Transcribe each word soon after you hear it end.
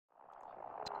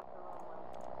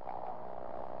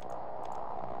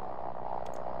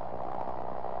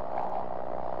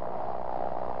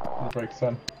Brakes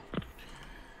on.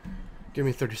 Give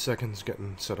me 30 seconds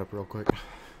getting set up real quick.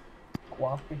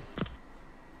 Coffee.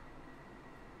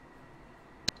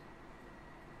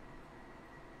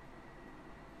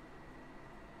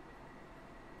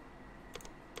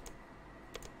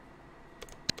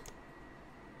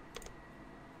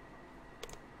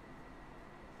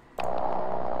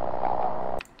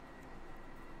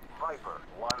 Viper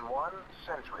 1-1,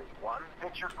 Sentry 1,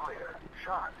 picture clear.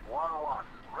 Shark 1-1,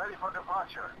 ready for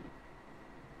departure.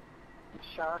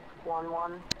 Shark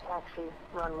 1-1, taxi,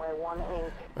 runway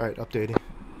 18. Alright, updating.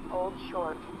 Hold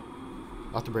short.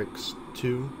 Off the brakes.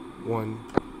 2, 1.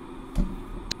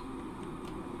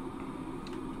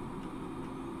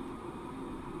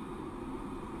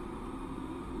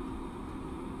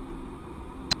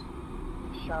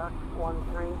 Shark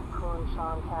 1-3, coolant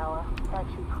on tower.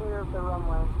 Taxi clear of the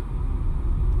runway.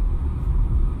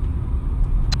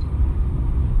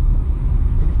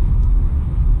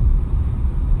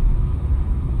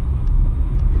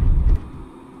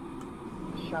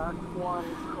 Shark 1,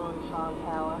 coolant on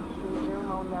tower.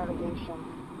 Resume on navigation.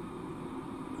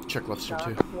 Check left steer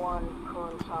Shark 2. 1,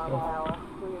 coolant on tower.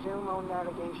 Resume on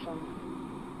navigation.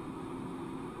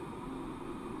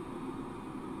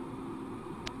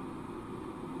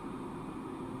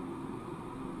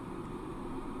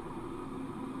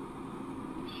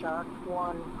 Shark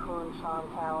 1, coolant on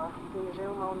tower.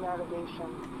 Resume on navigation.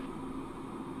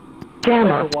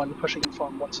 Jammer 1, pushing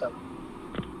inform 17.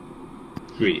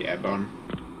 3 airborne.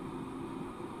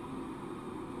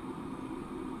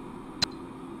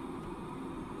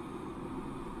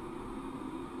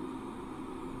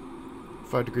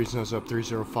 Five degrees nose up,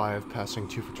 305, passing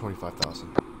 2 for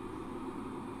 25,000.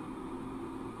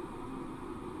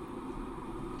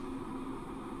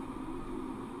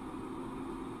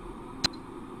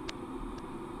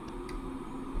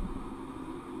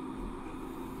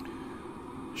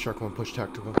 Shark 1, push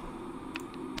tactical.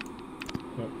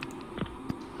 Yep.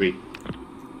 3.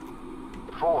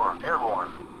 4,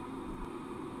 airborne.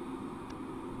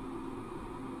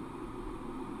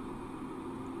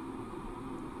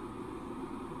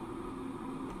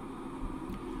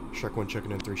 Shark 1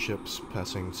 checking in 3 ships,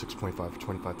 passing 6.5 for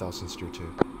 25,000, steer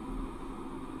 2.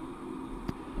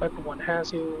 Viper 1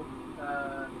 has you.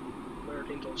 Weird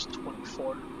Angels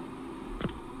 24.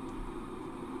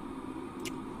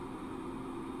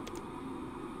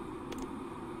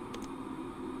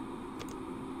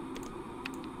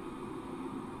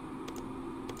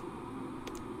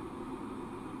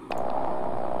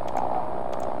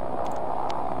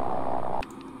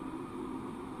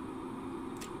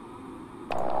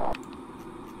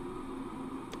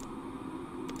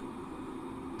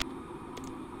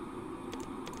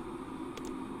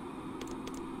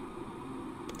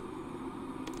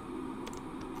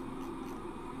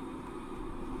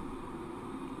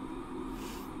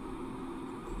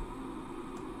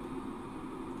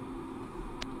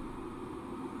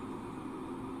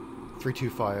 Three,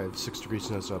 2, 5, 6 degrees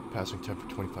nose up, passing 10 for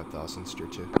 25,000, steer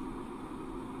 2.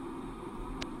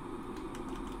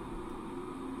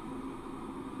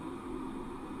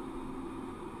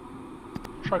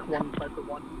 Shark 1, Viper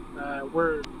 1.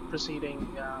 We're proceeding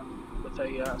with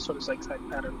a sort of zigzag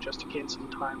pattern just to gain some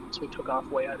time as we took off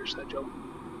way out of schedule.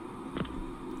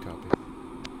 Copy.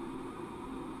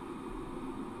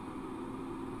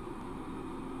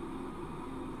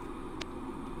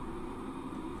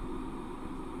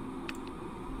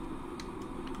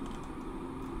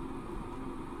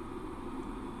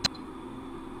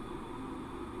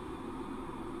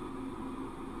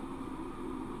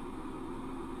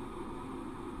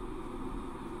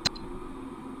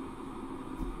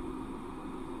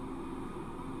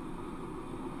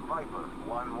 Viper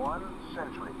 1-1,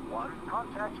 Sentry 1,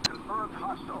 contact confirmed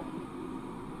hostile.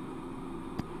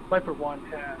 Viper 1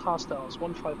 has hostiles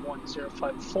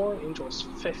 151054, Angels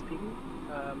 50,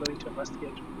 moving to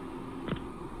investigate.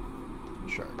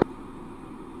 Shark.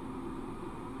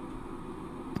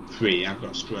 3, I've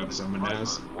got strobes on my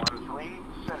nose. 1-3,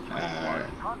 Sentry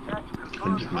 1, contact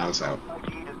confirmed 100 miles out.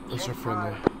 Those are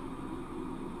friendly.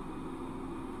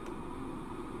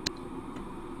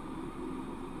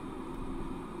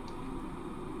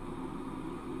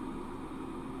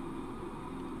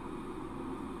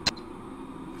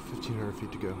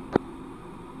 Feet to go.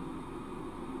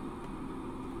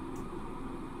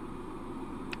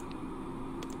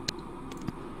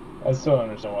 I still don't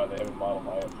understand why they have a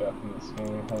model IFF in this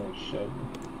game. Holy shit.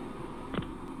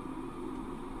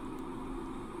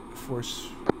 Force,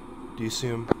 do you see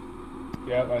him?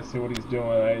 Yep, I see what he's doing.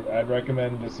 I'd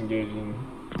recommend disengaging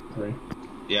 3.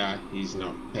 Yeah, he's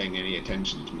not paying any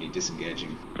attention to me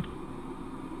disengaging.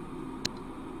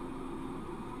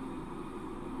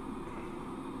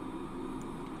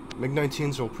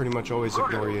 MiG-19s will pretty much always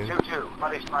ignore you. 2-2,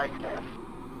 buddy strike.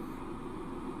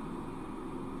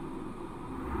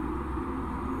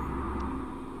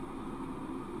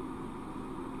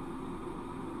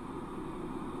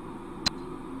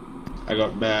 I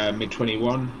got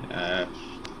MiG-21,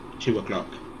 2 o'clock.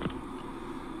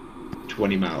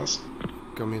 20 miles.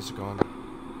 Go music on.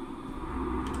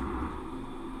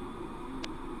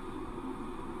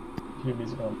 Keep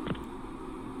music on.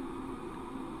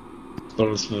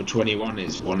 Bundesville 21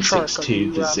 is Sure, so 162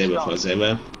 you, to 0 stop. for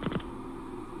 0.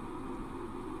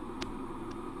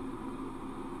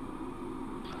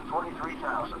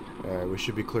 Alright, we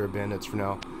should be clear of bandits for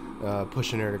now.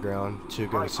 Pushing air to ground to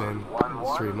go the same.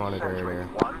 3 monitor air to air.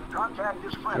 Contact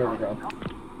is There we friendly. go.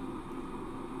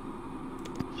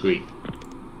 3.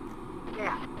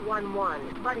 Yeah,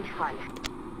 1-1. Buddy strike.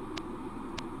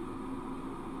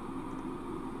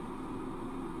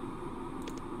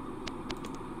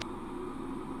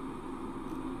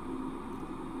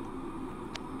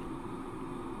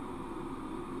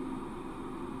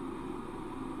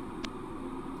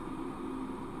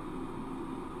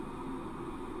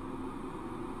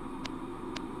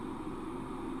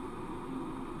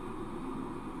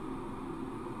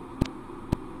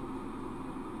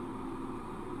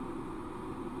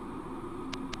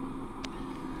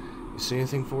 You see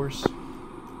anything for us?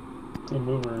 Team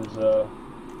movers,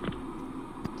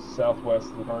 southwest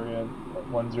of the target,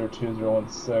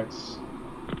 102016.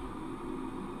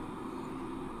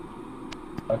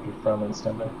 Might be friendly and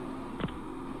standby.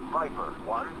 Viper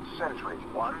 1, Sentry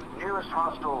 1, nearest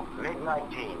hostile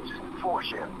MiG-19s,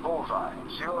 4-ship, bullseye,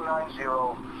 090,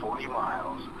 40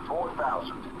 miles,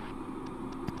 4,000.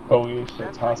 Bogey,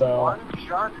 it's hostile. 1,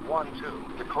 Shark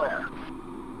 1-2, declare.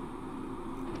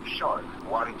 Shark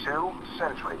 1-2,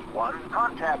 Sentry 1,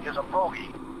 contact is a bogey.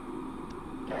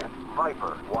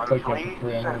 Viper Take 1-3,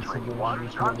 infantry on Sentry that 1,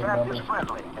 civilian, contact is just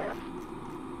friendly.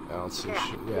 I don't see Yeah,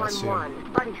 shit. Yeah, I see him.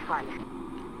 1-1. Buddy strike.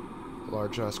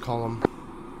 Large ass column.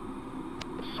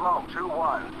 Smoke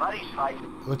 2-1, buddy strike.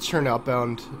 Let's turn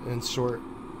outbound and sort.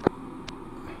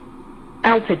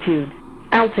 Altitude.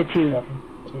 Altitude. Copy.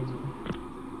 2-0.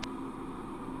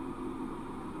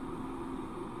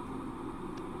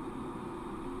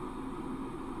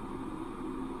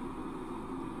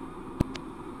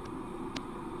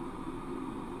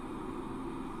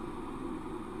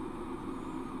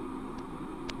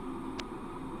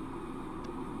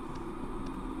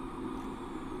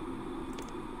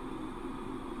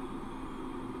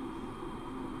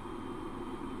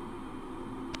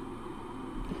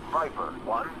 Viper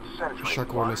 1, Sentry Shark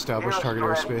 1, one established target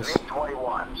nearest airspace.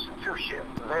 MiG-21s, 2-ship,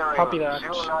 bearing Copy that.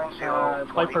 090,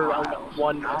 20 Viper miles,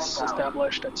 1 is 9,000.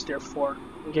 established at Steer 4,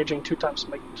 engaging 2 times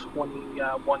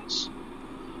MiG-21s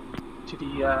to the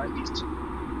east.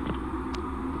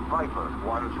 Viper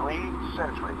 1-3,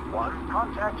 Sentry 1,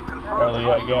 contact confirmed. Charlie, I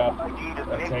got ID to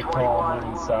a tank call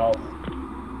moving MiG-21. south.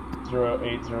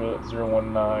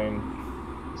 080019.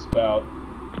 Spout.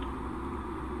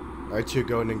 Alright, 2,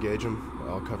 go and engage him.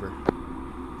 I'll cover.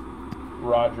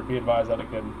 Roger, be advised that I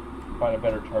can find a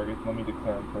better target. Let me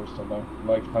declare him first, and I'd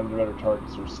like to find a better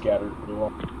targets. They're scattered pretty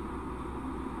well.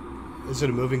 Is it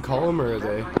a moving column or are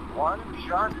they? Sentry 1,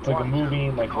 Shark It's like a 1-2,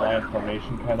 moving, like line declare.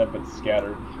 formation kind of, but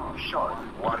scattered. Shark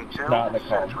 1-2, Not in the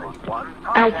column. Sentry 1,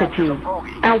 contact is a Altitude.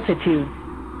 bogey. Altitude.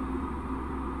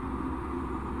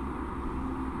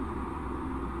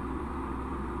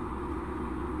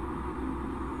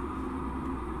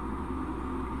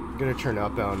 I'm gonna turn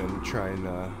outbound and try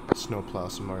and snowplow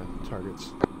some more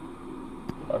targets.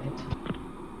 Roger.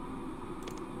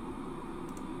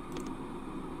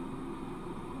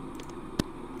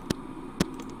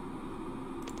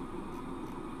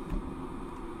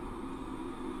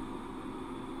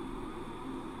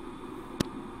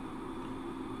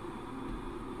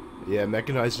 Yeah,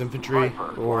 mechanized infantry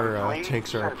Viper or 1-3,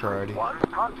 tanks are our Sentry priority. 1,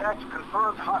 contact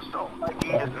confirmed hostile. ID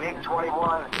is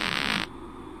MiG-21.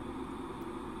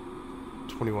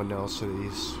 21 Nels to the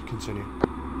east. Continue.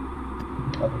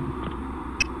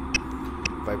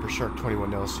 Viper Shark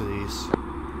 21 Nels to the east.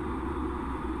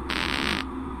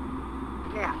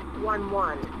 Yeah,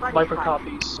 1-1. Buddy Viper strike.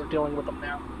 copies. We're dealing with them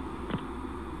now.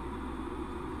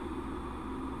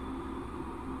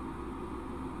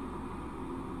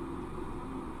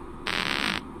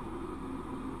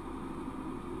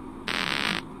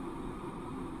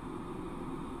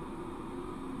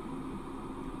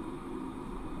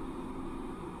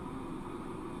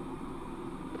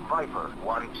 Viper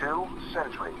 1-2,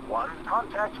 Sentry 1,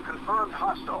 contact confirmed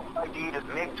hostile. ID is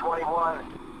MiG-21.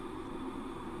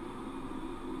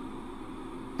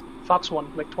 Fox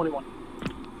 1, MiG-21.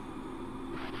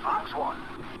 Fox 1.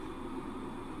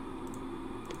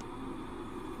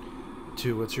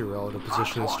 2, what's your relative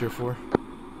position in Steer 4?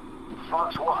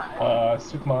 Fox 1.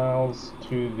 6 miles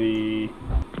to the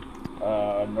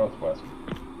northwest.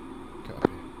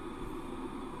 Copy.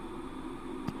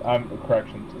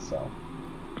 Correction, to south.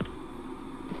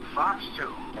 Fox 2.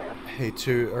 Hey,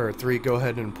 2 or 3, go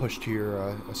ahead and push to your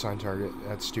assigned target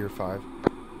at Steer 5.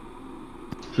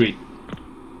 3.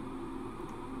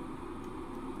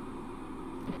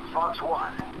 Fox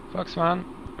 1. Fox 1.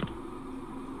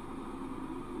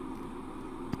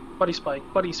 Buddy spike,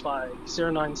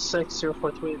 096,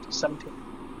 043 to 17.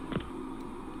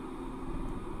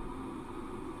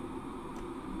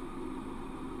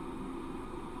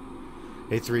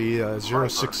 A3,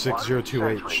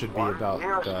 066028 should be about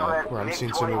where I'm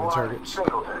seeing some moving targets.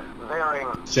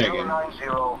 Say again.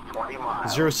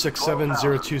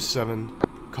 067027,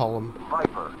 column.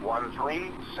 Viper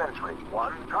 1-3, Sentry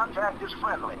 1. Contact is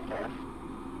friendly.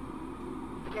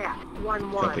 Yeah,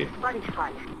 1-1. Copy. Buddy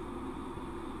spike.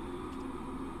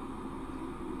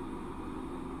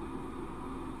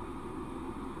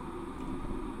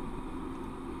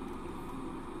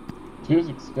 Two is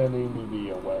extending to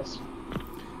the west.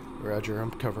 Roger, I'm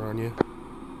cover on you.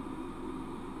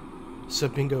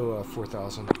 Sub bingo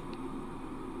 4000.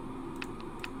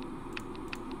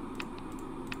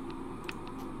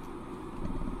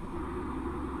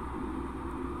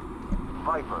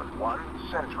 Viper 1,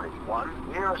 Sentry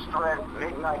 1. Nearest threat,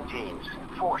 MiG-19s.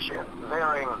 4-ship,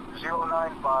 bearing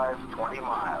 095, 20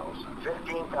 miles,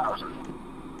 15,000.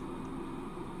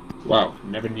 Wow,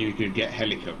 never knew you could get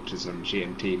helicopters on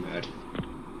GMT mode.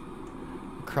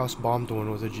 Cross bombed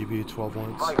one with a GB-12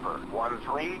 once. Viper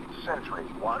 1-3, Sentry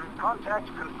 1. Contact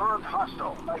confirmed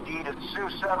hostile. ID'd at Sioux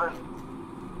 7.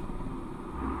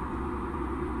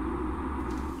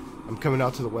 I'm coming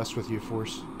out to the west with you,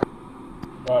 Force.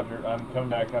 Roger, I'm coming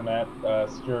back. I'm at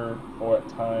Steer 4 at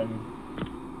time.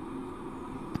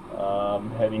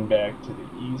 Heading back to the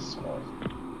east, north.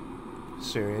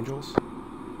 Sierra Angels.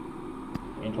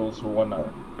 Angels for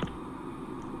 19.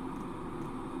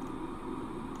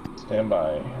 Stand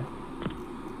by.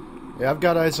 Yeah, I've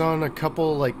got eyes on a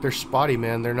couple, like, they're spotty,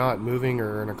 man. They're not moving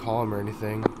or in a column or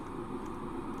anything.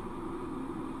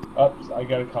 Up, I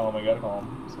got a column.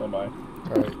 Stand by.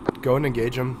 Alright, go and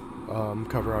engage them.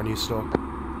 Cover on you still.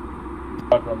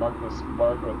 Roger, mark with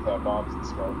bombs and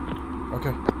smoke.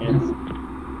 Okay. It's,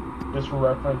 just for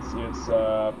reference, it's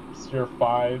Steer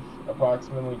 5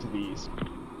 approximately to the east.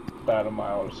 About a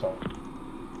mile or so.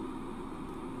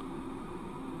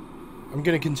 I'm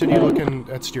gonna continue looking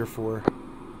at Steer 4.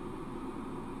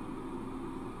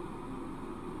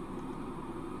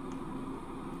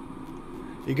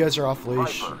 You guys are off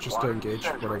leash, Viper, just to 1, engage,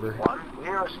 Sentry whatever. 1.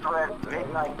 Nearest threat,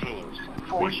 MiG-19s.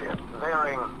 4-ship,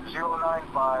 bearing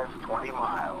 095, 20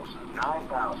 miles,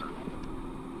 9,000.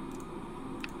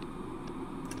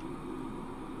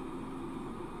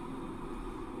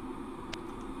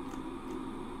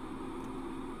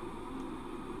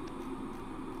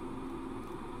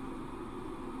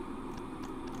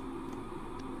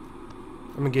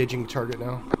 I'm engaging target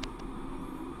now.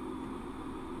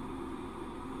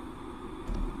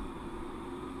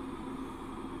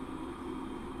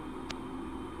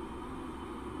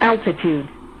 Altitude.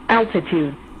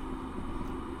 Altitude.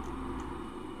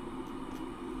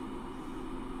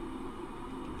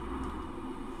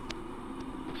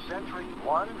 Sentry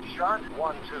 1, Shark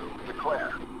 1-2.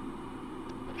 Declare.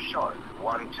 Shark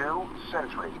 1-2,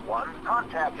 Sentry 1.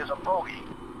 Contact is a bogey.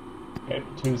 Okay,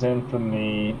 2's in from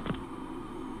the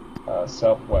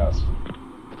southwest.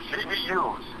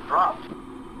 CBUs dropped.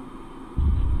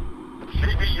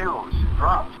 CBUs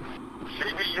dropped.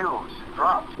 CBUs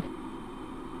dropped.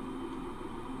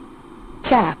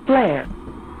 Cap flare.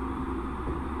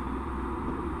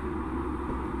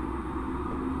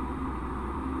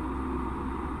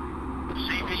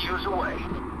 CBUs away.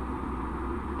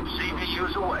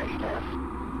 CBUs away.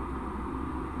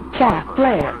 Cap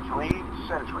flare. 1-3,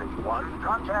 Sentry 1.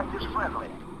 Contact is friendly.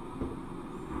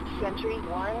 Sentry 1,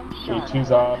 Okay,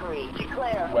 2's off. 3.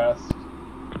 Declare. West.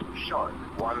 Shark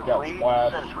Got 1-3,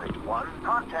 flash. Sentry 1.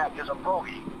 Contact is a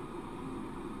bogey.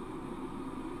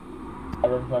 I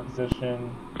reference my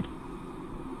position.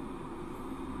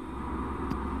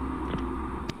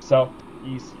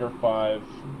 Southeast or 5.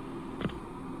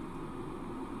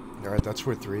 Alright, that's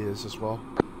where 3 is as well.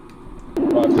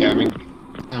 Yeah,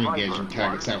 I'm engaging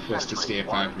target southwest to Steer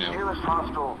 5 now. Nearest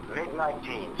hostile,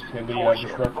 MiG-19s. Can we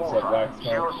just 4-ship, reference that black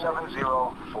smoke?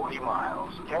 070, 40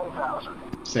 miles, 10,000.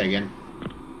 Say again.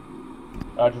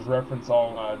 Just reference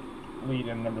all lead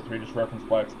in number 3. Just reference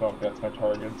black smoke. That's my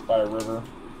target. It's by a river.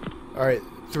 Alright,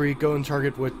 3, go and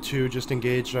target with 2, just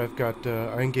engaged. I've got,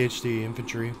 I engaged the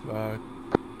infantry.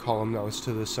 column that was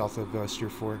to the south of Steer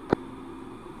 4.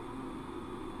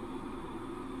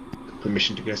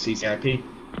 Permission to go CCIP.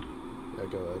 Yeah,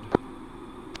 go ahead.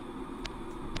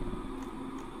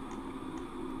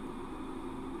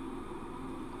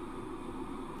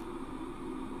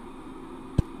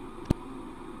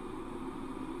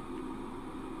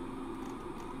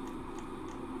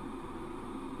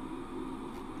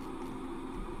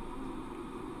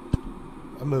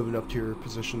 I'm moving up to your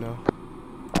position now.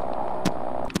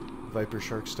 Viper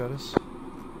Shark status.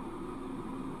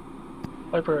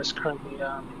 Viper is currently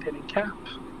maintaining cap.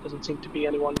 Doesn't seem to be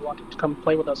anyone wanting to come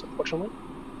play with us, unfortunately.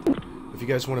 If you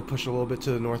guys want to push a little bit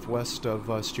to the northwest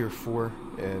of Steer 4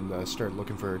 and start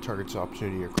looking for targets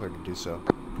opportunity, you're clear to do so.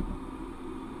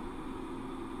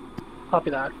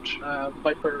 Copy that.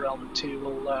 Viper Element 2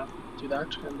 will do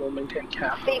that, and we'll maintain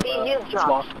cap. CBU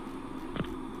dropped.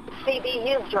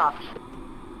 CBU dropped.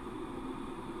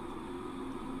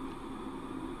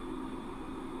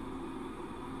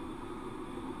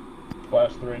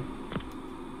 Flash 3.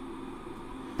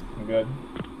 I'm good.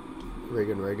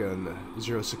 Reagan,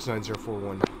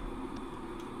 069041.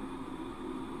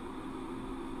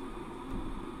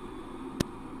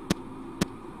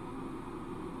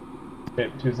 Okay,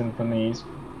 2's in from the east.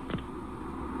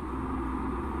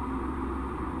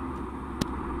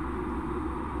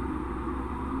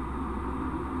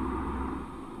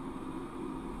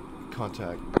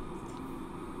 Contact.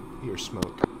 Hear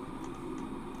smoke.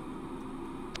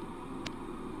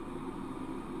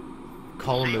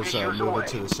 Column is moving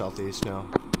to the southeast now.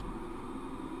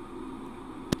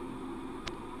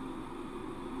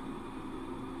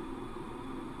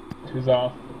 Two's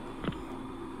off.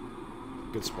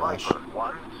 Good splash. Viper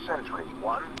 1, Sentry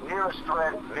 1, nearest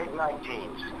threat,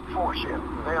 mid-19s. 4 ship,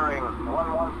 bearing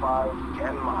 115,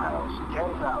 10 miles,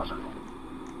 10,000.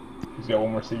 He's got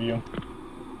one more CVU.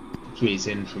 3's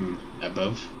in from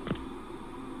above.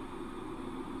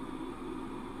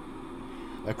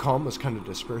 That column was kind of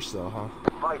dispersed though, huh?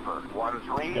 Viper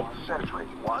 1-3, Yep. Sentry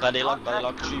 1. Buddy lock,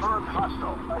 chief. Confirmed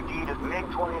hostile. ID'd at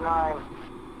MiG-29.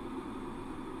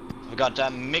 We got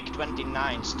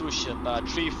MiG-29, 2 ship,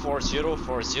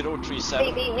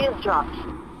 3404037. CBU dropped.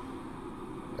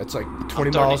 That's like 20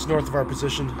 I'm miles turning. north of our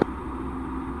position.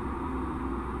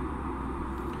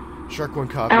 Shark 1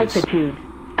 copies. Altitude.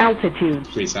 Altitude.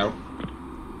 3's out.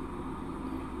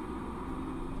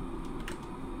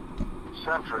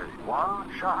 Sentry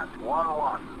 1, shot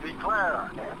 1-1.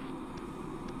 Declare.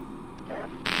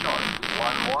 Short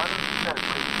 1-1,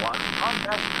 Sentry 1.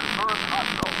 Contact confirmed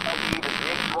hostile. ID'd at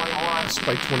MiG-21.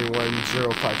 Spike 21,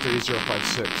 053,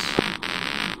 056.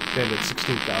 Bandit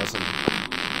 16,000.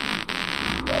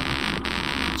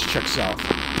 Let's check south.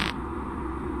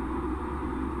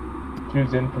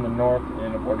 2's in from the north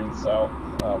and aborting south.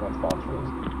 One sponsor is.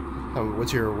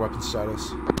 What's your weapon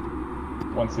status?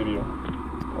 1 CVU.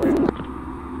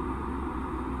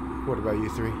 What about you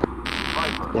three?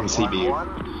 Viper 1 CBU.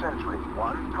 1-1, Sentry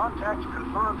 1. Contact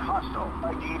confirmed hostile.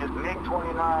 ID'd at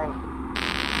MiG-29.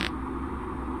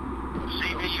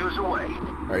 CBU's away.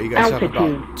 Alright, you guys have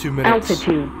about 2 minutes.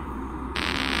 Altitude.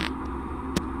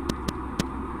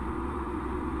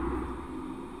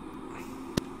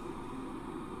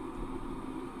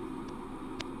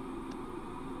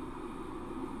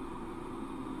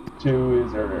 Two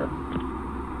is earlier.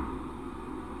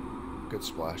 Good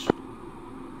splash.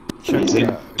 He's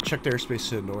in. Check the airspace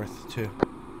to the north, too.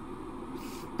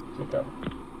 Okay.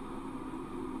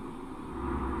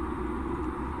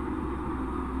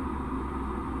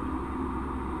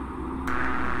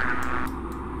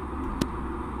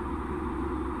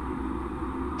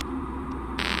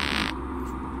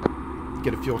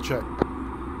 Get a fuel check.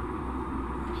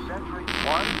 Sentry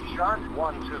 1, Shark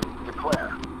 1-2.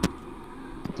 Declare.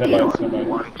 Deadlights,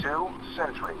 1-2,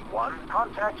 Sentry 1.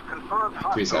 Contact confirmed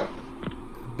 3's hostile. out.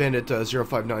 Bandit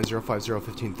 059, 050,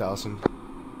 15,000.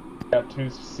 Got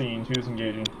 2's seen, 2's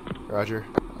engaging. Roger.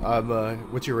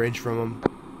 What's your range from him?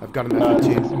 I've got him at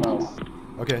 60 15. miles.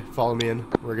 Okay, follow me in.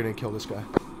 We're gonna kill this guy.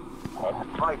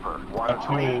 Viper 1-3,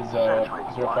 2 is, Sentry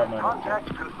 059. 1. Contact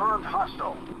confirmed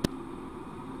hostile.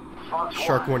 Fox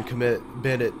Shark 1 commit.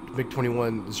 Bandit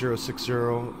MiG-21 060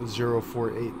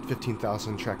 048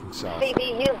 15,000 tracking south.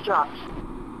 CBU dropped.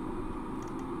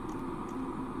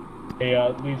 Hey,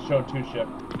 lead show 2 ship.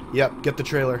 Yep, get the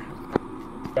trailer.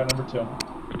 Got number 2.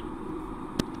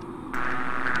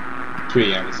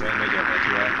 3 out, is there? Maybe I'll go to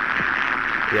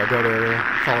Yeah, go to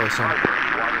follow us on.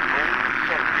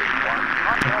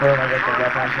 Confirm, I got the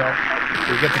left on south.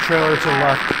 We get the trailer to the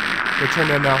left. They turn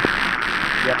in now.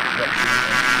 Yep.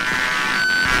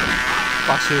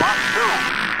 Fox 2.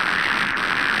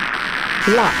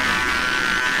 Locked.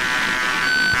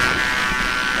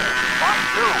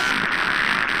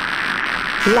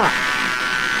 Lock.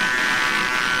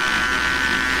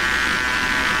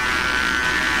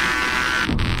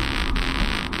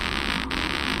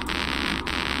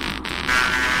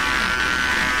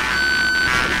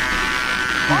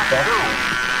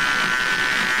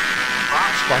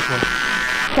 Splash one.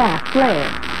 Gas flare.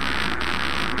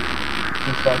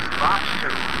 Box 2.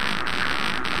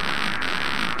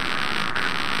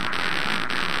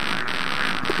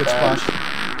 Good splash.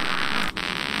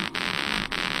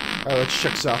 Alright, let's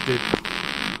check south, dude.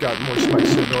 Got more spikes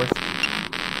to the north.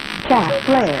 Gas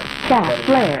flare. Gas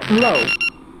flare. Low.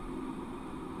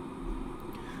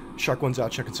 Shark 1's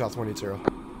out, checking south 180.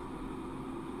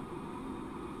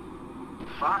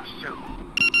 Fox 2.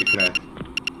 Declare.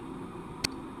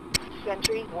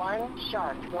 Sentry 1,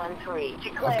 Shark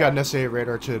 1-3. I've got an SA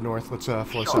radar to the north. Let's flow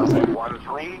Shark south.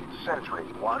 1-3, Sentry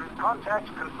 1. Contact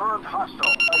confirmed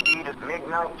hostile. ID'd at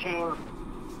MiG-19.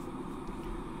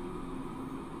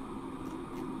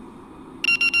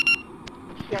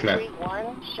 Sentry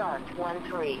 1, Shark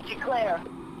 1-3. Declare.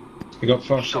 We got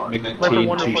 4 ship Viper MiG-19,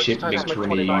 1 2 reports ship attacks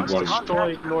MiG-21. MiG-29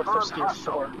 destroyed north of Steer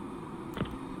 4.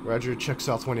 Roger, check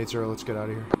south 180. Let's get out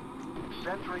of here.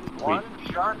 Sentry 1,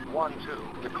 Shark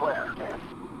 1-2. Declare.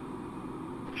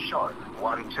 Shark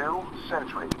 1-2,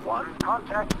 Sentry 1.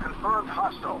 Contact confirmed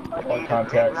hostile. One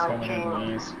contacts coming in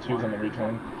the east, 2's on the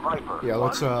return. Viper. Yeah,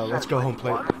 let's go home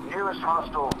plate. 1, nearest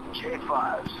hostile,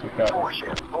 J5s. Okay. 4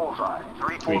 ship, bullseye.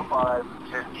 345,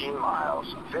 15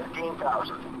 miles,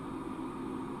 15,000.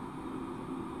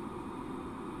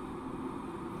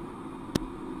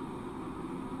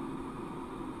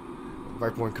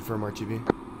 Viper 1, confirm RTB.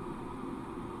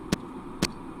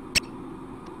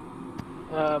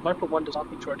 Viper 1 does not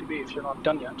reach RTB if you're not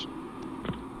done yet.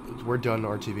 We're done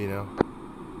RTB now.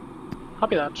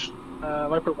 Copy that.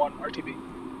 Viper 1, RTB.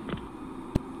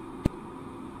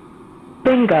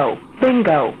 Bingo.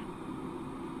 Bingo.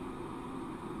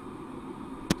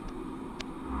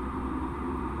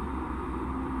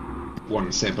 One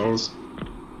Sibbles.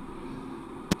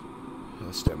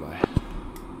 Stand by.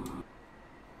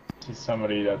 See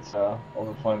somebody that's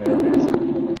overflying the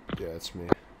airbase. Yeah, it's me.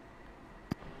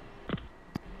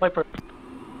 Viper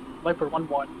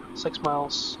 1-1, 6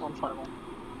 miles on final.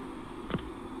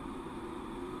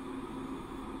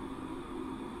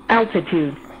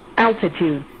 Altitude.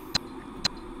 Altitude.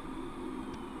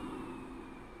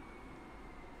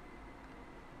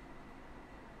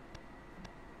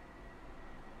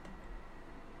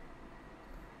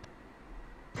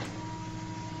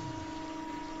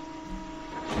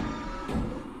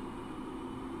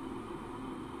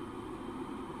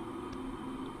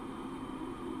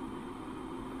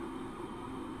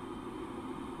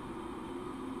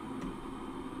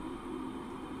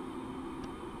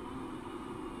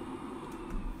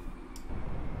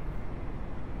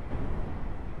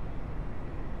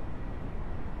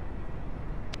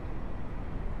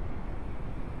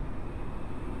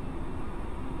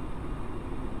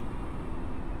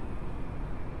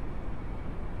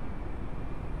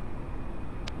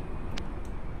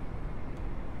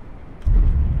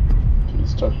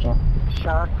 Touchdown.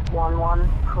 Shark 1-1,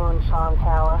 Kunshan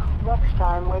Tower. Next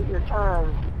time, wait your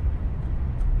turn.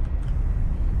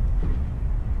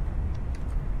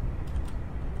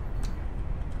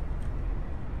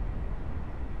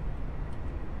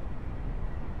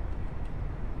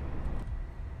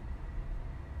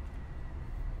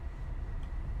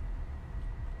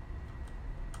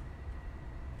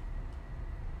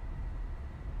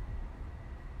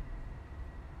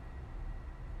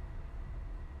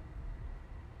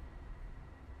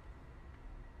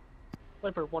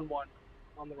 Viper 1-1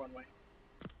 on the runway.